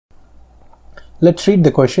Let's read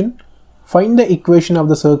the question. Find the equation of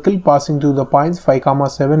the circle passing through the points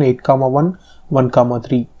 5, 7, 8, 1, 1,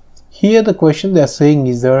 3. Here the question they are saying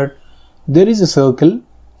is that there is a circle.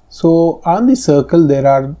 So on the circle there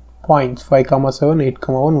are points 5, 7, 8,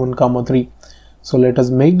 1, 1, 3. So let us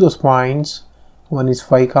make those points. One is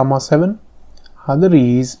 5, 7, other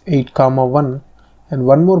is 8, 1, and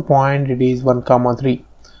one more point, it is 1, 3.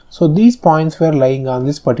 So these points were lying on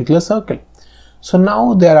this particular circle. So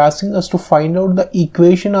now they are asking us to find out the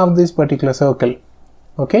equation of this particular circle.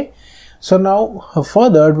 Okay. So now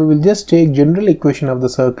further we will just take general equation of the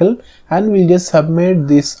circle and we'll just submit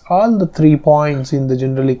this all the 3 points in the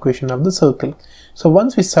general equation of the circle. So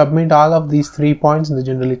once we submit all of these 3 points in the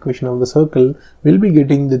general equation of the circle, we'll be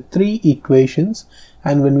getting the 3 equations,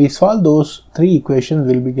 and when we solve those 3 equations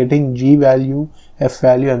we'll be getting G value, F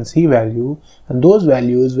value and C value, and those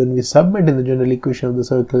values when we submit in the general equation of the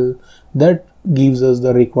circle, that gives us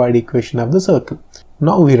the required equation of the circle.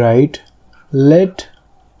 Now we write let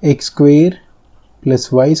x square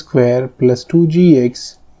plus y square plus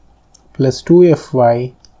 2gx plus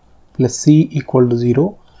 2fy plus c equal to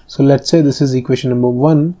 0. So let's say this is equation number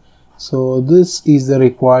 1. So this is the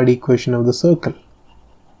required equation of the circle.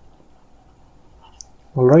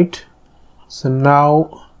 Alright, so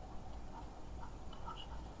now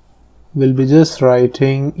we'll be just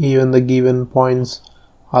writing even the given points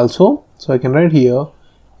also. So I can write here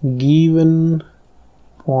given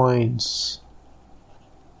points.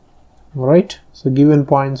 Alright, so given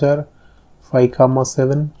points are 5,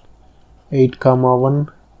 7, 8,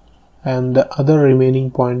 1, and the other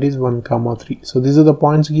remaining point is 1, 3. So these are the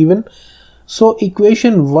points given. So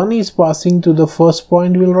equation 1 is passing to the first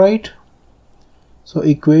point, we'll write. So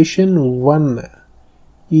equation 1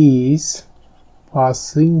 is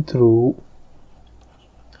passing through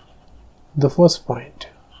the first point.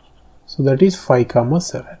 So that is 5,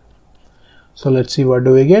 7. So let's see what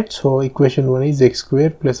do we get. So equation 1 is x square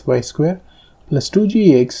plus y square plus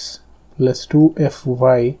 2gx plus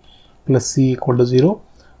 2fy plus c equal to 0.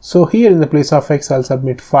 So here in the place of x I'll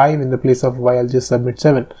submit 5, in the place of y I'll just submit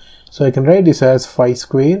 7. So I can write this as 5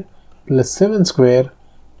 square plus 7 square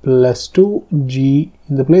plus 2g.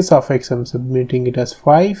 In the place of x I'm submitting it as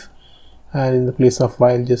 5, and in the place of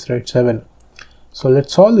y I'll just write 7. So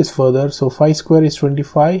let's solve this further. So 5 square is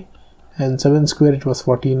 25 and 7 square it was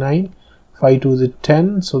 49. 5 2 is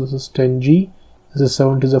 10, so this is 10g. This is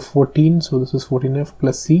 7 to the 14, so this is 14f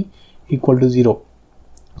plus c equal to 0.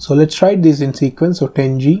 So let's write this in sequence. So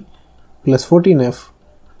 10g plus 14f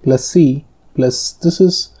plus c plus this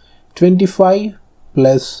is 25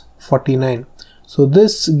 plus 49. So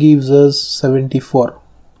this gives us 74.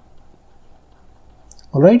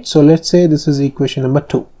 Alright, so let's say this is equation number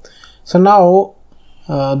 2. So now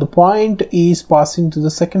the point is passing to the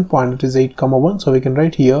second point, it is 8, 1. So we can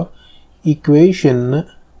write here equation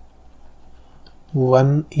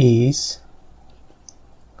 1 is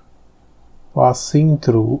passing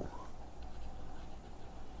through.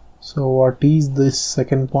 So what is this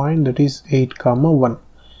second point? That is 8, 1.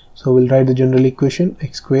 So we'll write the general equation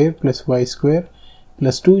x square plus y square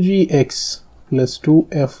plus 2gx plus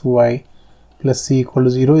 2fy plus c equal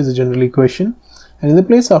to 0 is the general equation. And in the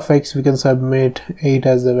place of x we can submit 8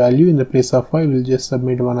 as the value, in the place of y we'll just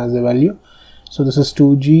submit 1 as the value. So this is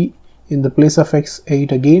 2g, in the place of x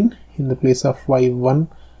 8 again, in the place of y 1,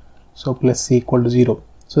 so plus c equal to 0.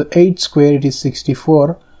 So 8 square it is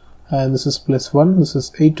 64, and this is plus 1, this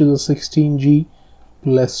is 8 to the 16g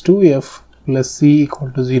plus 2f plus c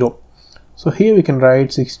equal to 0. So here we can write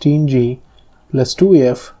 16g plus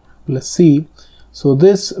 2f plus c. So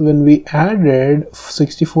this, when we added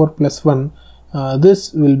 64 plus 1,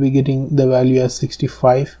 this will be getting the value as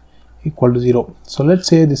 65 equal to 0. So let's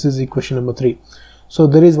say this is equation number 3. So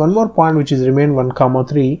there is one more point which is remain 1,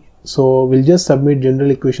 3. So we'll just submit general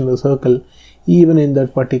equation of the circle even in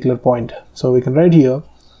that particular point. So we can write here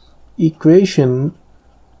equation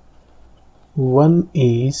 1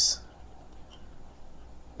 is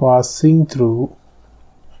passing through.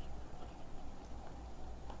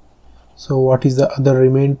 So what is the other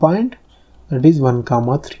remain point? That is 1,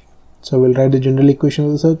 3. So we'll write the general equation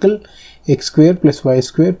of the circle x square plus y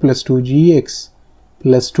square plus 2gx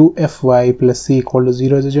plus 2fy plus c equal to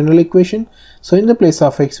 0 is the general equation. So in the place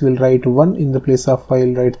of x we'll write 1, in the place of y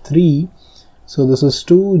we'll write 3. So this is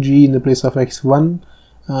 2g, in the place of x 1,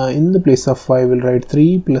 in the place of y we'll write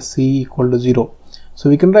 3 plus c equal to 0. So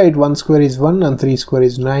we can write 1 square is 1 and 3 square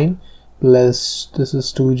is 9 plus this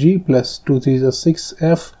is 2g plus 2 3 is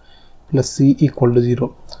 6f plus c equal to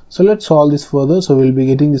 0. So let's solve this further. So we'll be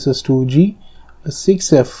getting this as 2g plus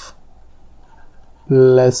 6f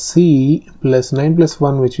plus c plus 9 plus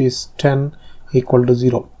 1 which is 10 equal to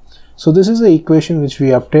 0. So this is the equation which we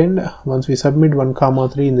obtained once we submit 1,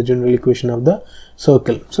 3 in the general equation of the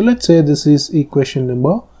circle. So let's say this is equation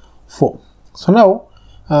number 4. So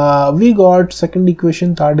now we got second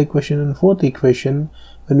equation, third equation and fourth equation.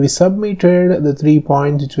 When we submitted the 3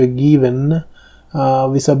 points which were given,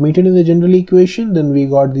 we submitted in the general equation, then we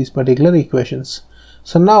got these particular equations.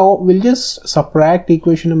 So now we'll just subtract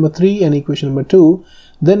equation number 3 and equation number 2,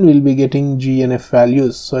 then we'll be getting G and F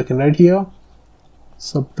values. So I can write here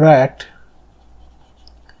subtract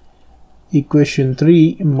equation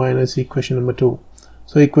 3 minus equation number 2.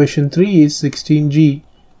 So equation 3 is 16G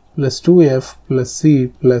plus 2F plus C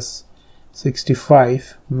plus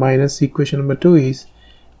 65 minus equation number 2 is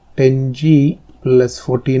 10G plus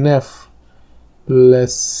 14F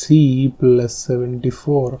plus C plus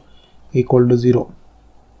 74 equal to 0.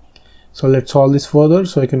 So let's solve this further.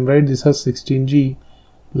 So I can write this as 16G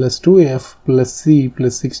plus 2F plus C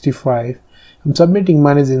plus 65. I'm submitting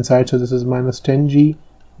minus inside, so this is minus 10G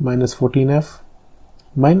minus 14F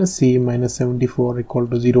minus C minus 74 equal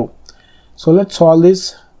to 0. So let's solve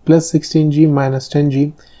this. Plus 16G minus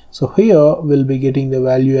 10G. So here we'll be getting the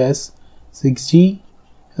value as 6G,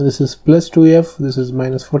 and this is plus 2F, this is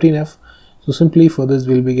minus 14F. So simply for this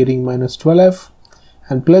we'll be getting minus 12F,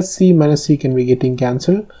 and plus C minus C can be getting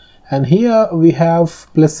cancelled, and here we have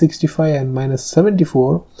plus 65 and minus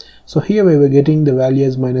 74. So here we were getting the value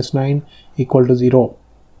as minus 9 equal to 0.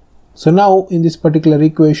 So now in this particular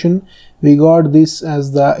equation we got this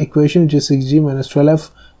as the equation, which is 6G minus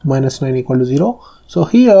 12F minus 9 equal to 0. So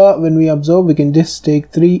here when we observe, we can just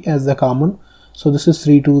take 3 as the common. So this is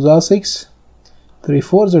 3 2s are 6, 3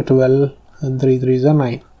 4s are 12 and 3 3s are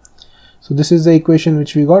 9. So this is the equation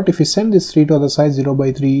which we got. If we send this 3 to other side, 0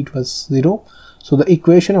 by 3 it was 0. So the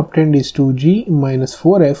equation obtained is 2G minus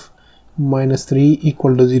 4F minus 3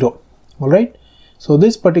 equal to 0. Alright. So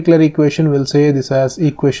this particular equation will say this as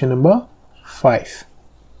equation number 5.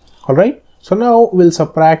 Alright. So now we'll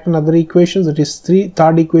subtract another equation, that is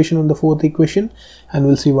third equation on the fourth equation, and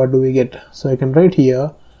we'll see what do we get. So I can write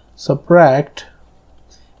here subtract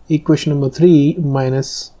equation number 3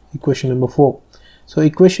 minus equation number 4. So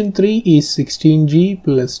equation 3 is 16G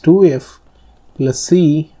plus 2F plus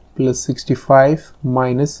C plus 65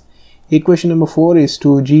 minus equation number 4 is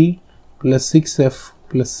 2G plus 6F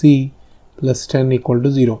plus C plus 10 equal to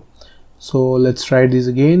 0. So let's write this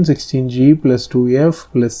again, 16G plus 2F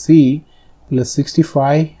plus C plus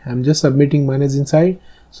 65. I'm just submitting minus inside,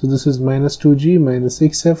 so this is minus 2G minus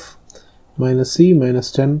 6F minus C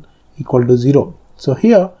minus 10 equal to 0. So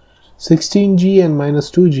here 16G and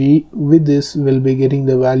minus 2G, with this we'll be getting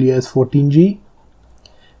the value as 14G,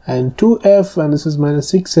 and 2F and this is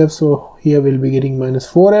minus 6F, so here we'll be getting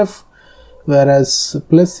minus 4F, whereas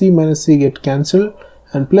plus C minus C get cancelled,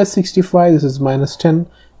 and plus 65, this is minus 10,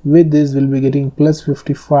 with this we'll be getting plus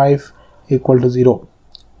 55 equal to 0.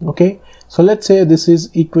 Okay, so let's say this is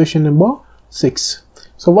equation number 6.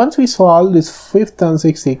 So once we solve this fifth and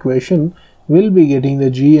sixth equation, we'll be getting the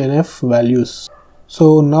G and F values.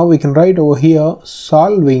 So now we can write over here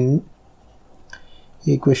solving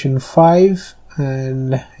equation 5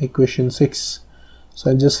 and equation 6. So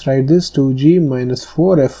I just write this 2G minus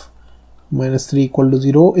 4F minus 3 equal to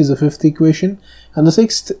 0 is the fifth equation, and the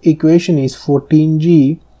sixth equation is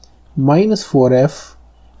 14G minus 4F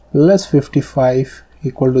plus 55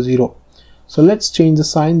 equal to 0. So let's change the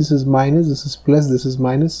sign. This is minus, this is plus, this is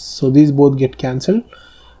minus, so these both get cancelled.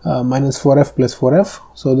 Minus 4F plus 4F,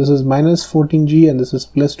 so this is minus 14G and this is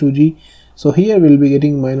plus 2G. So here we'll be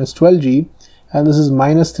getting minus 12G, and this is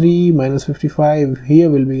minus 3 minus 55, here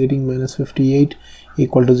we'll be getting minus 58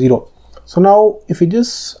 equal to 0. So now if we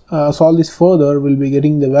just solve this further, we'll be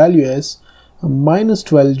getting the value as minus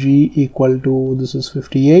 12G equal to, this is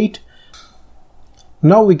 58.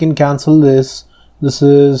 Now we can cancel this. This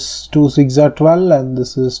is 2 6 are 12 and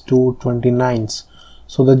this is 2 29s.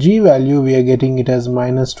 So the G value we are getting it as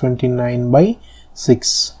minus 29 by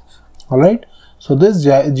 6. Alright. So this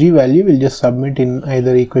G value we'll just submit in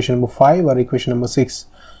either equation number 5 or equation number 6.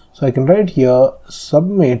 So I can write here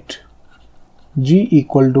submit G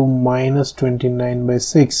equal to minus 29 by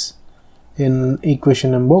 6 in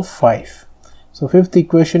equation number 5. So fifth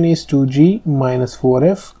equation is 2G minus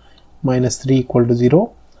 4F minus 3 equal to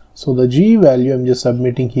 0. So the G value I'm just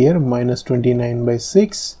submitting here minus 29 by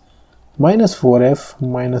 6 minus 4F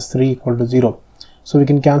minus 3 equal to 0. So we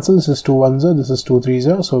can cancel, this is 2 1s, this is 2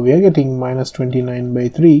 3s, so we are getting minus 29 by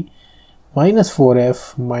 3 minus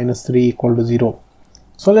 4F minus 3 equal to 0.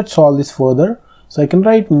 So let's solve this further. So I can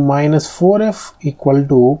write minus 4F equal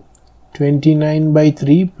to 29 by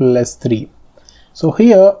 3 plus 3. So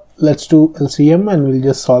here let's do LCM and we'll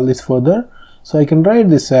just solve this further. So I can write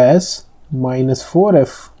this as minus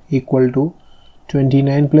 4F equal to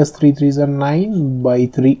 29 plus 3 3s are 9 by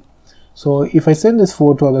 3. So if I send this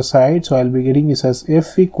 4 to other side, so I'll be getting this as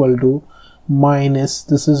f equal to minus,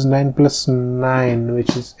 this is 9 plus 9,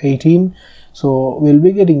 which is 18. So we'll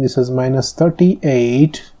be getting this as minus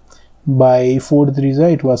 38 by 4 to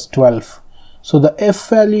 3s, it was 12. So the f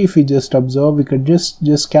value, if we just observe, we could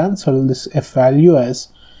just cancel this f value as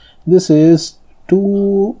this is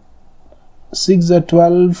 2 6 are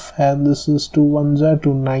 12 and this is 2 1s are 2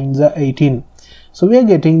 9s are 18. So we are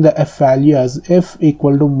getting the f value as f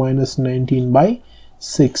equal to minus 19 by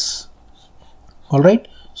 6. Alright,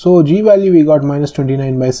 so g value we got minus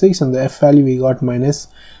 29 by 6 and the f value we got minus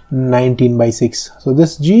 19 by 6. So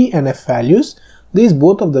this g and f values, these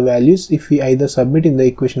both of the values, if we either submit in the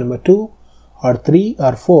equation number 2 or 3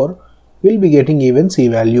 or 4, we'll be getting even c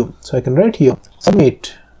value. So I can write here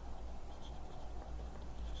submit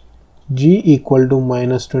g equal to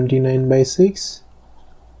minus 29 by 6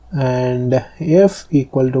 and f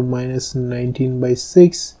equal to minus 19 by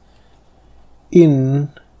 6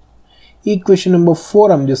 in equation number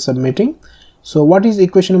 4. I'm just submitting. So what is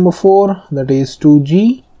equation number 4? That is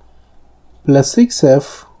 2g plus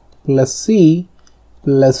 6f plus c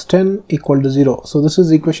plus 10 equal to 0. So this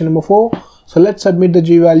is equation number 4. So let's submit the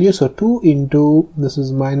g value. So 2 into this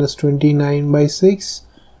is minus 29 by 6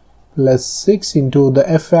 plus 6 into the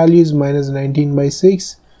f value is minus 19 by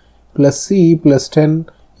 6 plus c plus 10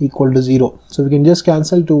 equal to 0. So we can just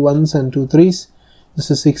cancel 2 1s and 2 3s. This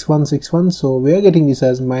is 6 1 6 1. So we are getting this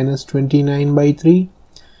as minus 29 by 3.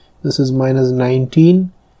 This is minus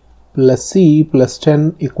 19 plus c plus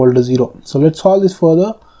 10 equal to 0. So let's solve this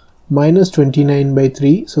further. Minus 29 by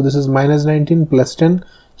 3. So this is minus 19 plus 10.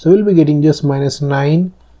 So we'll be getting just minus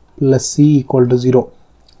 9 plus c equal to 0.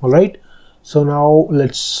 Alright. So now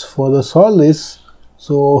let's further solve this.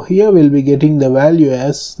 So here we'll be getting the value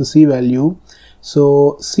as the c value.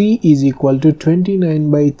 So c is equal to 29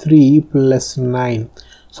 by 3 plus 9.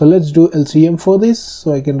 So let's do LCM for this.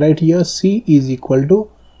 So I can write here c is equal to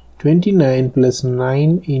 29 plus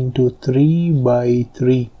 9 into 3 by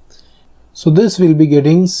 3. So this will be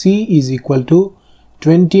getting c is equal to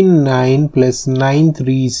 29 plus 9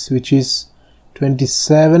 3s, which is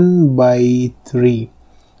 27 by 3.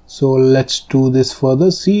 So let's do this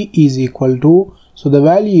further. C is equal to, so the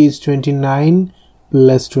value is 29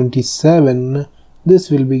 plus 27. This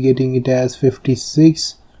will be getting it as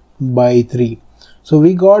 56 by 3. So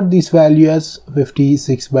we got this value as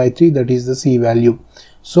 56 by 3, that is the c value.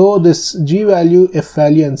 So this g value, f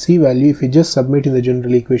value and c value, if we just submit in the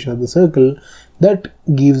general equation of the circle, that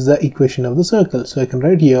gives the equation of the circle. So I can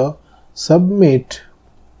write here submit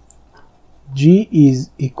g is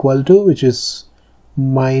equal to, which is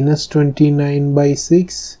minus 29 by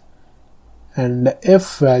 6, and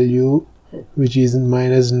f value which is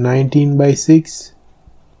minus 19 by 6,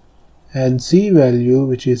 and c value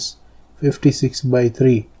which is 56 by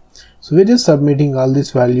 3. So we're just submitting all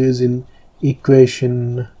these values in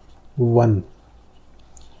equation 1.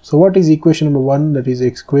 So what is equation number 1? That is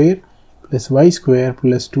x square plus y square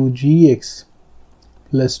plus 2gx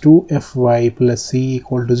plus 2fy plus c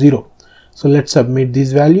equal to 0. So let's submit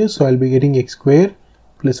these values. So I'll be getting x square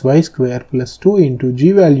plus y square plus 2 into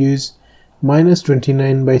g values minus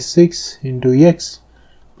 29 by 6 into x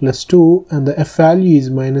plus 2, and the f value is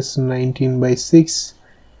minus 19 by 6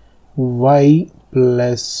 y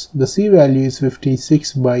plus the c value is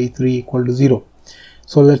 56 by 3 equal to 0.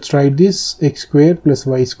 So let's write this x square plus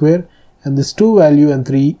y square, and this 2 value and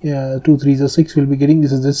 3 2 3s are 6 will be getting,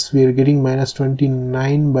 this is this, we are getting minus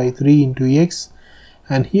 29 by 3 into x,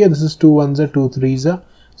 and here this is 2 1s are 2 3s are,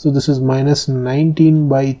 so this is minus 19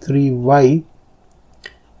 by 3y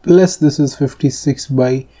plus this is 56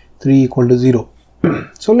 by 3 equal to 0.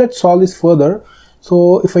 So let's solve this further.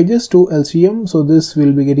 So if I just do LCM, so this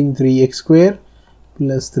will be getting 3x square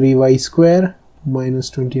plus 3y square minus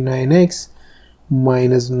 29x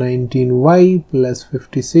minus 19y plus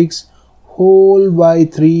 56 whole by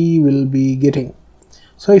 3 will be getting.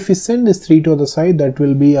 So if we send this 3 to the side, that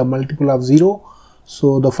will be a multiple of 0.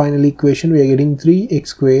 So the final equation, we are getting 3x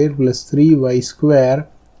square plus 3y square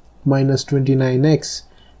minus 29x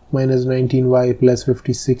minus 19y plus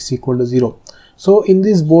 56 equal to 0. So in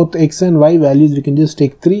this both x and y values, we can just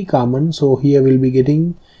take 3 common. So here we'll be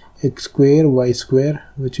getting x square y square,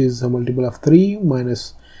 which is a multiple of 3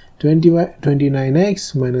 minus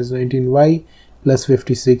 29x minus 19y plus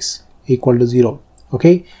 56 equal to 0.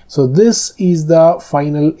 Okay, so this is the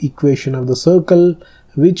final equation of the circle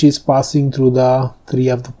which is passing through the 3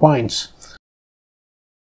 of the points.